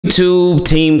YouTube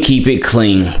team, keep it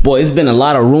clean. Boy, it's been a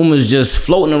lot of rumors just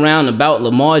floating around about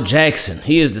Lamar Jackson.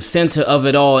 He is the center of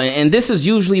it all. And this is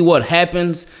usually what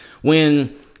happens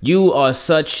when you are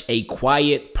such a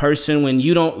quiet person, when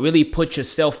you don't really put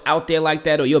yourself out there like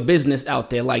that or your business out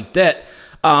there like that.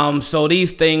 So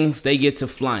these things, they get to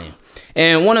flying.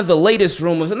 And one of the latest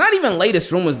rumors, and not even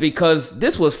latest rumors because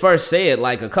this was first said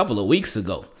like a couple of weeks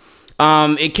ago.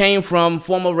 It came from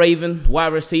former Raven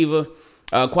wide receiver,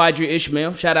 Quadri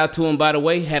Ishmael. Shout out to him, by the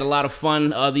way. Had a lot of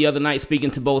fun the other night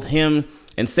speaking to both him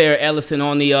and Sarah Ellison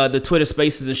on the Twitter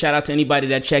Spaces, and shout out to anybody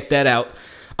that checked that out.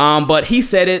 But he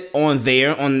said it on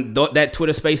there, on that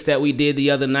Twitter Space that we did the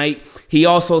other night. He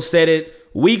also said it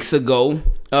weeks ago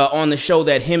on the show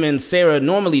that him and Sarah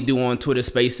normally do on Twitter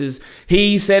Spaces.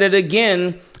 He said it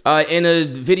again in a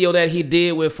video that he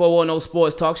did with 410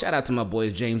 Sports Talk. Shout out to my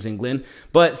boys James and Glenn.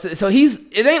 But so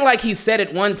it ain't like he said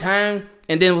it one time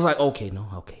and then was like, okay,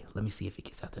 let me see if it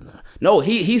gets out there. No,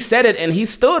 he said it and he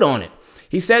stood on it.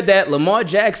 He said that Lamar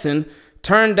Jackson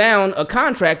turned down a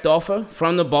contract offer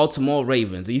from the Baltimore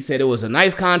Ravens. He said it was a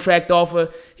nice contract offer.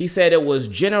 He said it was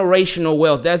generational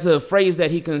wealth. That's a phrase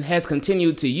that he has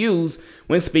continued to use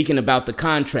when speaking about the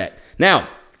contract. Now,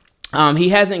 he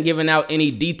hasn't given out any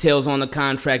details on the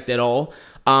contract at all,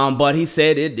 but he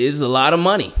said it is a lot of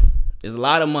money. It's a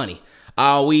lot of money.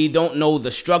 We don't know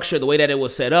the structure, the way that it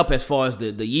was set up as far as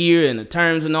the year and the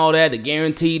terms and all that, the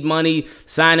guaranteed money,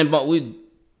 signing, but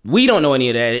we don't know any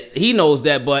of that. He knows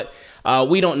that, but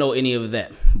we don't know any of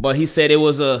that. But he said it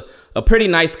was a pretty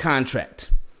nice contract.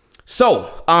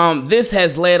 So this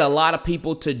has led a lot of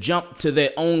people to jump to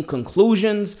their own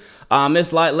conclusions.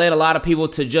 It's led a lot of people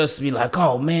to just be like,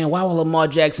 oh man, why would Lamar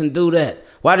Jackson do that?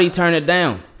 Why did he turn it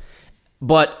down?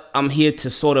 But I'm here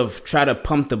to sort of try to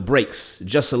pump the brakes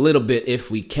just a little bit if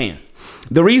we can.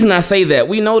 The reason I say that,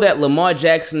 we know that Lamar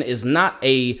Jackson is not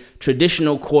a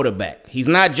traditional quarterback. He's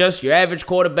not just your average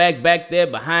quarterback back there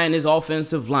behind his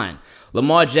offensive line.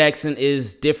 Lamar Jackson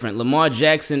is different. Lamar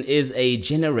Jackson is a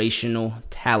generational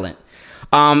talent.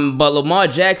 But Lamar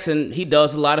Jackson, he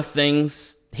does a lot of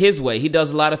things his way. He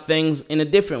does a lot of things in a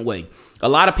different way. A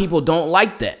lot of people don't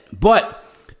like that. But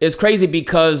it's crazy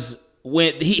because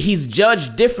when he's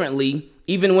judged differently,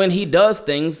 even when he does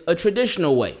things a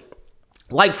traditional way.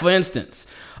 Like, for instance,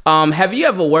 have you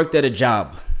ever worked at a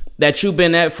job that you've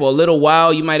been at for a little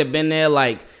while? You might have been there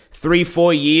like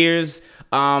 3-4 years,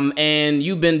 and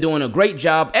you've been doing a great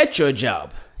job at your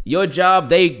job. Your job,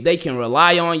 they can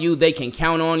rely on you. They can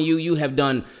count on you. You have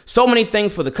done so many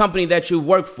things for the company that you've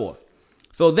worked for.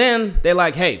 So then they're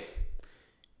like, hey,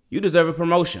 you deserve a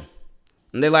promotion.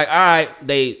 And they're like, all right,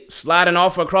 they slide an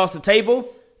offer across the table.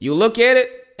 You look at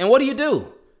it, and what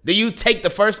do? Do you take the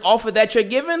first offer that you're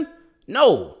given?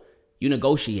 No, you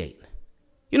negotiate.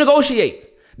 You negotiate.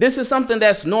 This is something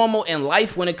that's normal in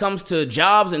life when it comes to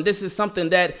jobs, and this is something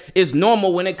that is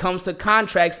normal when it comes to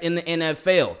contracts in the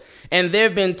NFL. And there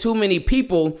have been too many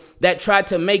people that try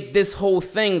to make this whole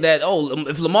thing that, oh,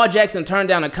 if Lamar Jackson turned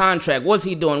down a contract, what's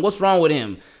he doing? What's wrong with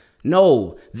him?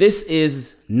 No, this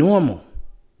is normal.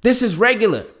 This is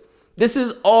regular. This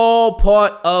is all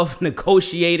part of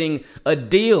negotiating a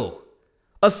deal,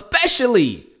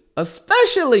 especially as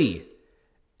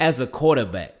a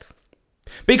quarterback.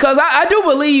 Because I do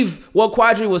believe what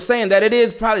Quadri was saying, that it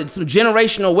is probably some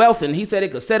generational wealth, and he said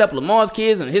it could set up Lamar's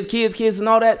kids and his kids' and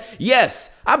all that.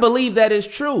 Yes, I believe that is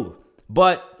true.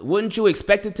 But wouldn't you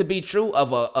expect it to be true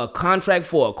of a contract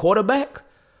for a quarterback?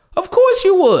 Of course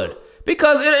you would.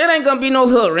 Because it ain't going to be no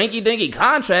little rinky-dinky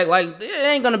contract. Like, it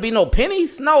ain't going to be no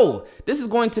pennies. No, this is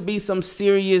going to be some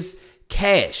serious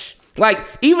cash. Like,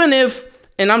 even if,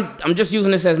 and I'm just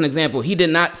using this as an example. He did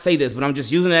not say this, but I'm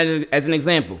just using it as an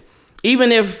example.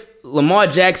 Even if Lamar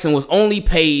Jackson was only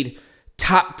paid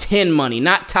top 10 money,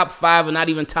 not top 5 or not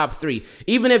even top 3.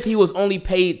 Even if he was only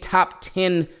paid top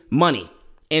 10 money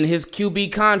in his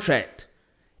QB contract,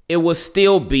 it would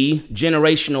still be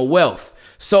generational wealth.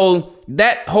 So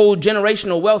that whole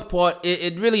generational wealth part,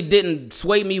 it really didn't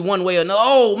sway me one way or another.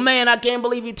 Oh, man, I can't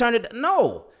believe he turned it.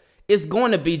 No, it's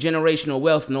going to be generational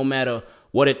wealth no matter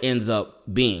what it ends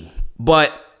up being.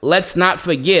 But let's not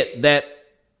forget that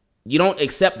you don't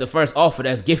accept the first offer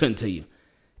that's given to you.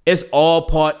 It's all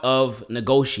part of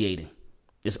negotiating.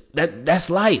 That's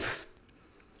life.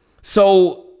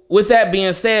 So with that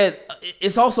being said,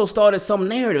 it's also started some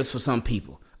narratives for some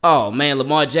people. Oh, man,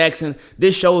 Lamar Jackson,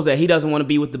 this shows that he doesn't want to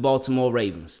be with the Baltimore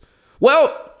Ravens.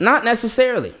 Well, not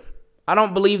necessarily. I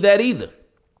don't believe that either.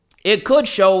 It could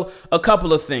show a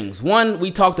couple of things. One,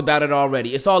 we talked about it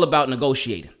already. It's all about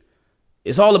negotiating.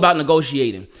 It's all about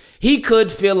negotiating. He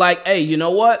could feel like, hey, you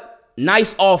know what?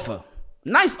 Nice offer,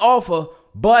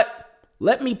 but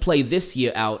let me play this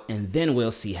year out, and then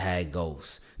we'll see how it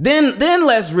goes. Then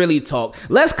let's really talk.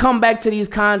 Let's come back to these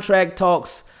contract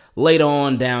talks later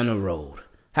on down the road.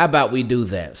 How about we do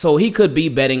that? So he could be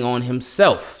betting on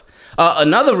himself.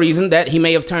 Another reason that he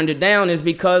may have turned it down is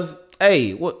because,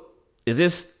 hey, what is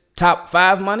this top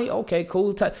 5 money? Okay,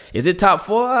 cool. Is it top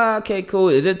 4? Okay, cool.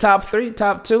 Is it top 3,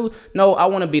 top 2? No, I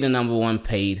want to be the number 1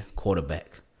 paid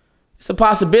quarterback. It's a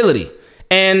possibility.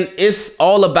 And it's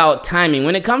all about timing.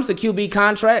 When it comes to QB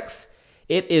contracts,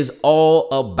 it is all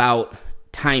about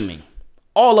timing.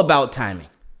 All about timing.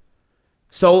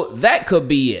 So that could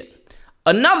be it.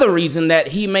 Another reason that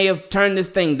he may have turned this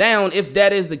thing down, if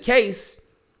that is the case,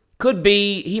 could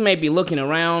be he may be looking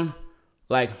around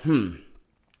like,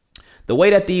 the way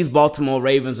that these Baltimore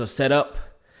Ravens are set up,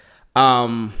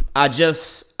 I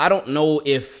don't know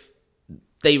if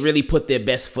they really put their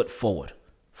best foot forward.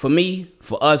 For me,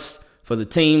 for us, for the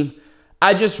team,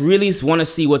 I just really want to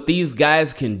see what these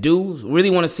guys can do.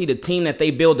 Really want to see the team that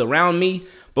they build around me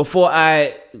before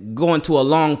I go into a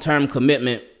long-term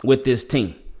commitment with this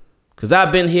team. Because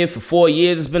I've been here for 4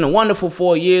 years. It's been a wonderful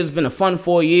 4 years. It's been a fun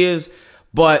 4 years.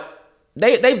 But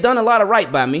they've done a lot of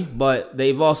right by me, but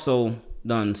they've also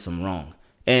done some wrong.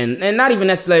 And not even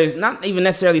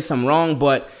necessarily some wrong,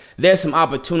 but there's some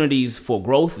opportunities for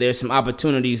growth. There's some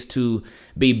opportunities to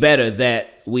be better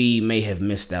that we may have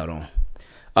missed out on.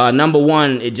 Number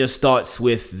one, it just starts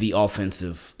with the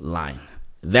offensive line.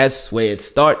 That's where it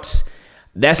starts.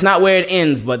 That's not where it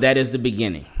ends, but that is the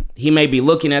beginning. He may be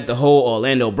looking at the whole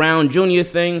Orlando Brown Jr.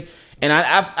 thing, and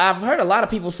I've heard a lot of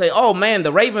people say, oh man,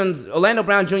 the Ravens, Orlando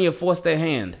Brown Jr. forced their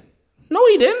hand. No,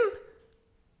 he didn't.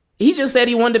 He just said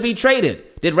he wanted to be traded.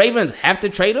 Did Ravens have to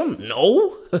trade him?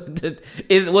 No.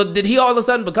 Did he all of a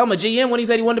sudden become a GM when he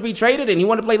said he wanted to be traded and he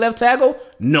wanted to play left tackle?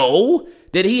 No.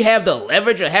 Did he have the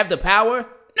leverage or have the power?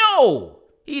 No,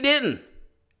 he didn't.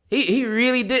 He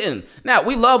really didn't. Now,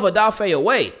 we love Odafe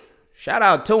away. Shout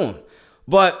out to him.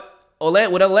 But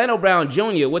with Orlando Brown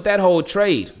Jr., with that whole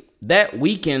trade, that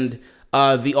weakened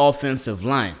the offensive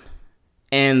line.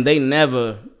 And they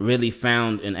never really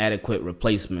found an adequate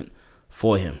replacement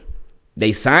for him.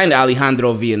 They signed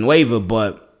Alejandro Villanueva,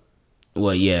 but,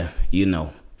 well, yeah, you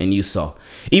know, and you saw.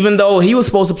 Even though he was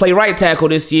supposed to play right tackle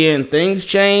this year and things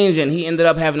changed and he ended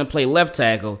up having to play left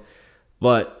tackle,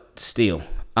 but still,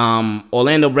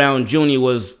 Orlando Brown Jr.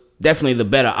 was definitely the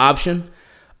better option.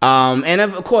 And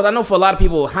of course, I know for a lot of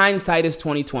people, hindsight is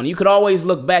 20/20. You could always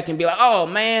look back and be like, oh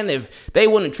man, if they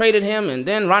wouldn't have traded him and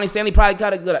then Ronnie Stanley probably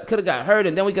could have got hurt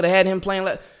and then we could have had him playing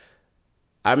left.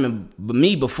 I remember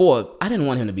me before, I didn't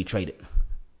want him to be traded.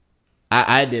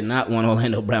 I did not want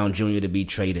Orlando Brown Jr. to be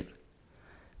traded.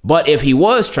 But if he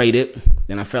was traded,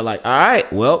 then I felt like, all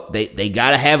right, well, they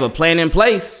got to have a plan in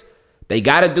place. They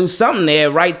got to do something there,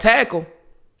 right tackle.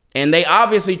 And they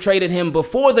obviously traded him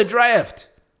before the draft.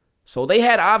 So they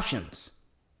had options.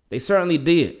 They certainly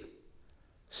did.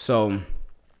 So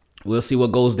we'll see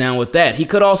what goes down with that. He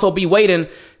could also be waiting.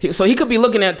 So he could be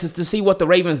looking at to see what the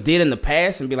Ravens did in the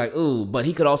past and be like, ooh, but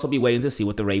he could also be waiting to see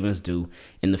what the Ravens do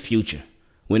in the future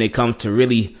when it comes to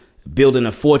really building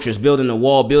a fortress, building a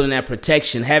wall, building that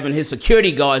protection, having his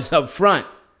security guards up front.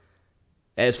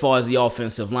 As far as the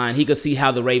offensive line, he could see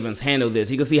how the Ravens handle this.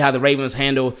 He could see how the Ravens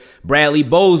handle Bradley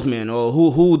Bozeman or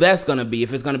who that's going to be.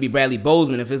 If it's going to be Bradley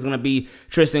Bozeman, if it's going to be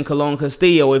Tristan Colon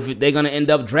Castillo, if they're going to end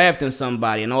up drafting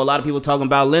somebody. I know a lot of people talking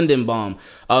about Lindenbaum.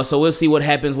 So we'll see what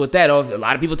happens with that. Or a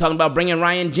lot of people talking about bringing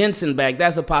Ryan Jensen back.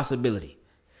 That's a possibility.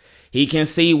 He can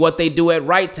see what they do at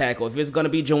right tackle. If it's going to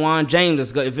be Jawan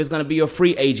James, if it's going to be a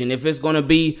free agent, if it's going to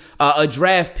be a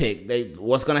draft pick,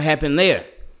 what's going to happen there?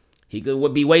 He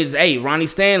would be waiting. Hey, Ronnie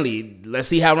Stanley. Let's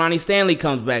see how Ronnie Stanley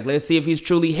comes back. Let's see if he's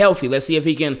truly healthy. Let's see if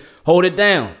he can hold it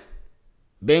down.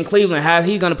 Ben Cleveland, how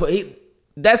he gonna put?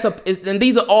 And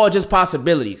these are all just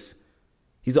possibilities.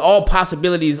 These are all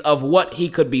possibilities of what he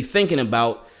could be thinking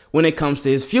about when it comes to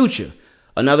his future.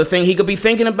 Another thing he could be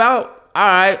thinking about. All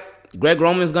right, Greg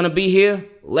Roman's gonna be here.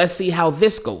 Let's see how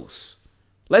this goes.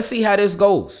 Let's see how this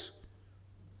goes.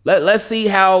 Let's see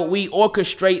how we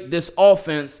orchestrate this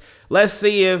offense. Let's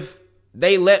see if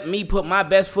they let me put my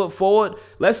best foot forward.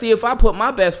 Let's see if I put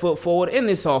my best foot forward in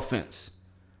this offense.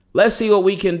 Let's see what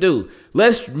we can do.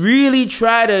 Let's really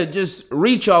try to just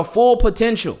reach our full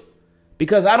potential,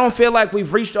 because I don't feel like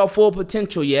we've reached our full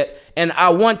potential yet, and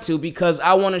I want to, because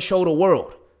I want to show the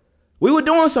world. We were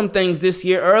doing some things this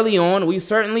year early on. We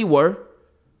certainly were,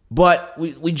 but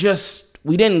we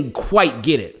didn't quite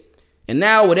get it. And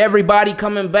now with everybody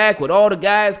coming back, with all the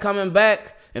guys coming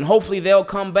back, and hopefully they'll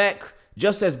come back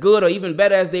just as good or even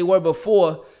better as they were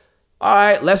before. All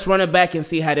right, let's run it back and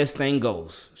see how this thing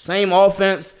goes. Same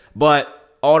offense,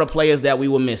 but all the players that we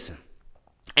were missing.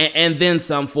 and then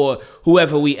some for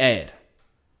whoever we add.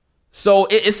 So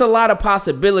it's a lot of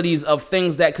possibilities of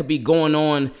things that could be going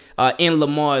on in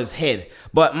Lamar's head.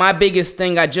 But my biggest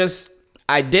thing, I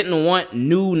didn't want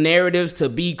new narratives to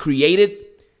be created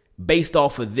based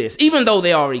off of this, even though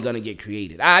they're already going to get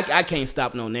created. I can't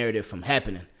stop no narrative from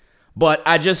happening. But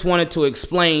I just wanted to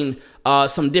explain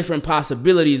some different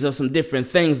possibilities of some different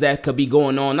things that could be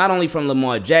going on, not only from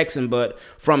Lamar Jackson, but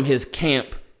from his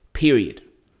camp, period.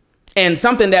 And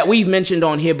something that we've mentioned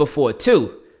on here before,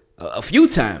 too, a few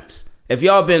times, if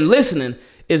y'all been listening,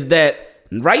 is that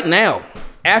right now,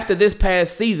 after this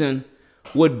past season,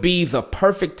 would be the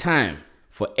perfect time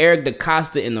for Eric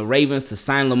DeCosta and the Ravens to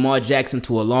sign Lamar Jackson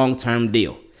to a long-term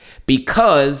deal,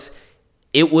 because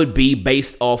it would be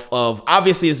based off of,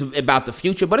 obviously it's about the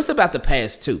future, but it's about the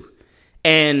past too.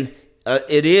 And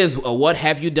it is a what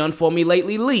have you done for me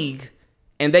lately league.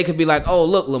 And they could be like, oh,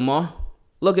 look, Lamar,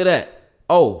 look at that.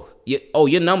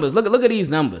 Your numbers, look at these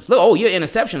numbers. Look, your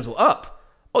interceptions were up.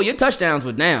 Your touchdowns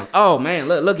were down. Oh, man,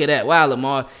 look at that. Wow,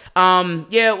 Lamar.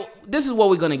 This is what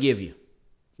we're going to give you.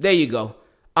 There you go.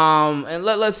 And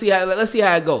let's see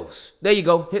how it goes. There you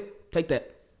go. Take that.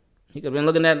 He could have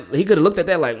looked at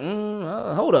that like,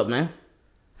 hold up, man.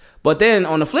 But then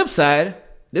on the flip side,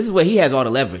 this is where he has all the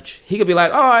leverage. He could be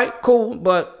like, all right, cool,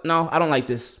 but no, I don't like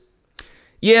this.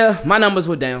 Yeah, my numbers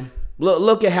were down.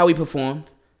 Look at how he performed.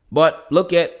 But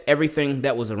look at everything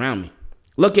that was around me.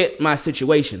 Look at my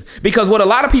situation. Because what a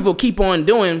lot of people keep on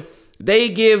doing, they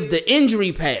give the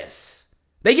injury pass.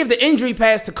 They give the injury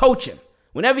pass to coaching.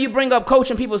 Whenever you bring up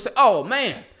coaching, people say, oh,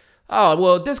 man. Oh,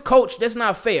 well, this coach, that's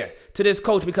not fair to this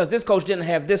coach because this coach didn't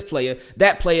have this player,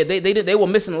 that player. They were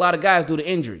missing a lot of guys due to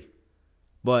injury.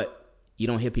 But you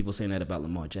don't hear people saying that about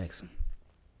Lamar Jackson.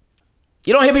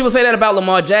 You don't hear people say that about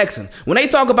Lamar Jackson. When they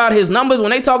talk about his numbers, when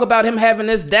they talk about him having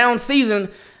this down season,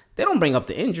 they don't bring up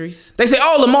the injuries. They say,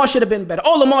 oh, Lamar should have been better.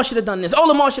 Oh, Lamar should have done this. Oh,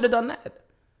 Lamar should have done that.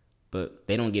 But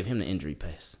they don't give him the injury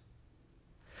pass.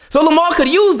 So Lamar could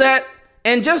use that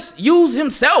and just use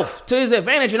himself to his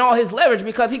advantage and all his leverage,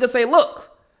 because he could say, look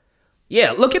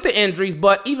at the injuries,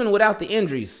 but even without the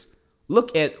injuries,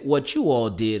 look at what you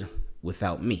all did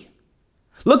without me.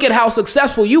 Look at how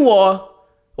successful you are,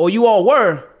 or you all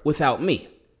were, without me.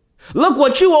 Look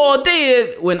what you all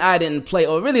did when I didn't play,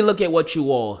 or really look at what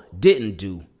you all didn't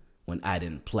do when I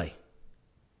didn't play.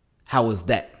 How was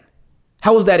that?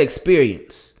 How was that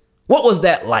experience? What was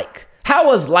that like? How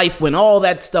was life when all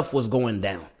that stuff was going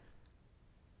down?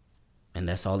 And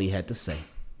that's all he had to say.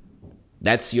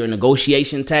 That's your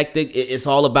negotiation tactic. It's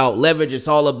all about leverage. It's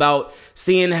all about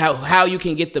seeing how you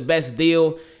can get the best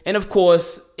deal. And of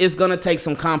course, it's going to take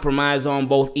some compromise on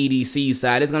both EDC's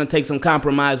side. It's going to take some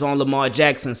compromise on Lamar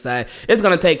Jackson's side. It's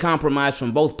going to take compromise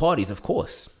from both parties, of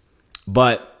course.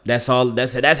 But that's how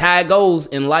it goes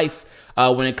in life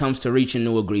when it comes to reaching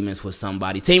new agreements with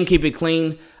somebody. Team, keep it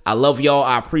clean. I love y'all.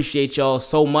 I appreciate y'all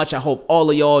so much. I hope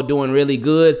all of y'all are doing really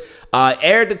good.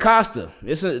 Eric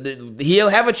DeCosta, he'll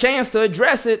have a chance to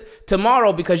address it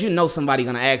tomorrow, because you know somebody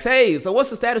going to ask, hey, so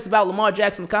what's the status about Lamar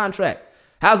Jackson's contract?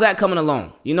 How's that coming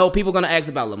along? You know, people are going to ask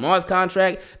about Lamar's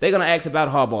contract. They're going to ask about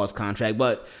Harbaugh's contract.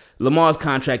 But Lamar's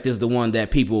contract is the one that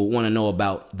people want to know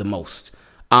about the most.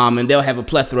 And they'll have a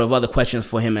plethora of other questions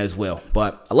for him as well.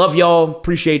 But I love y'all.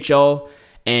 Appreciate y'all.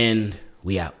 And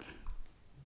we out.